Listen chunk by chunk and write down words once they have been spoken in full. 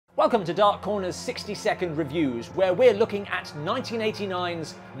Welcome to Dark Corner's 60-second reviews, where we're looking at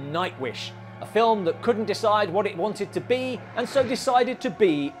 1989's Nightwish, a film that couldn't decide what it wanted to be, and so decided to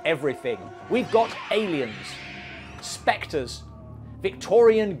be everything. We've got aliens, spectres,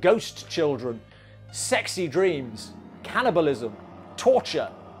 Victorian ghost children, sexy dreams, cannibalism,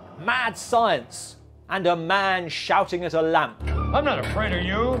 torture, mad science, and a man shouting at a lamp. I'm not afraid of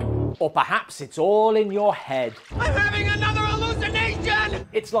you. Or perhaps it's all in your head. I'm having another hallucination!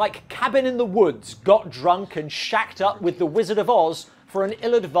 It's like Cabin in the Woods got drunk and shacked up with the Wizard of Oz for an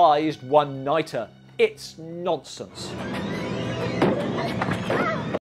ill-advised one-nighter. It's nonsense.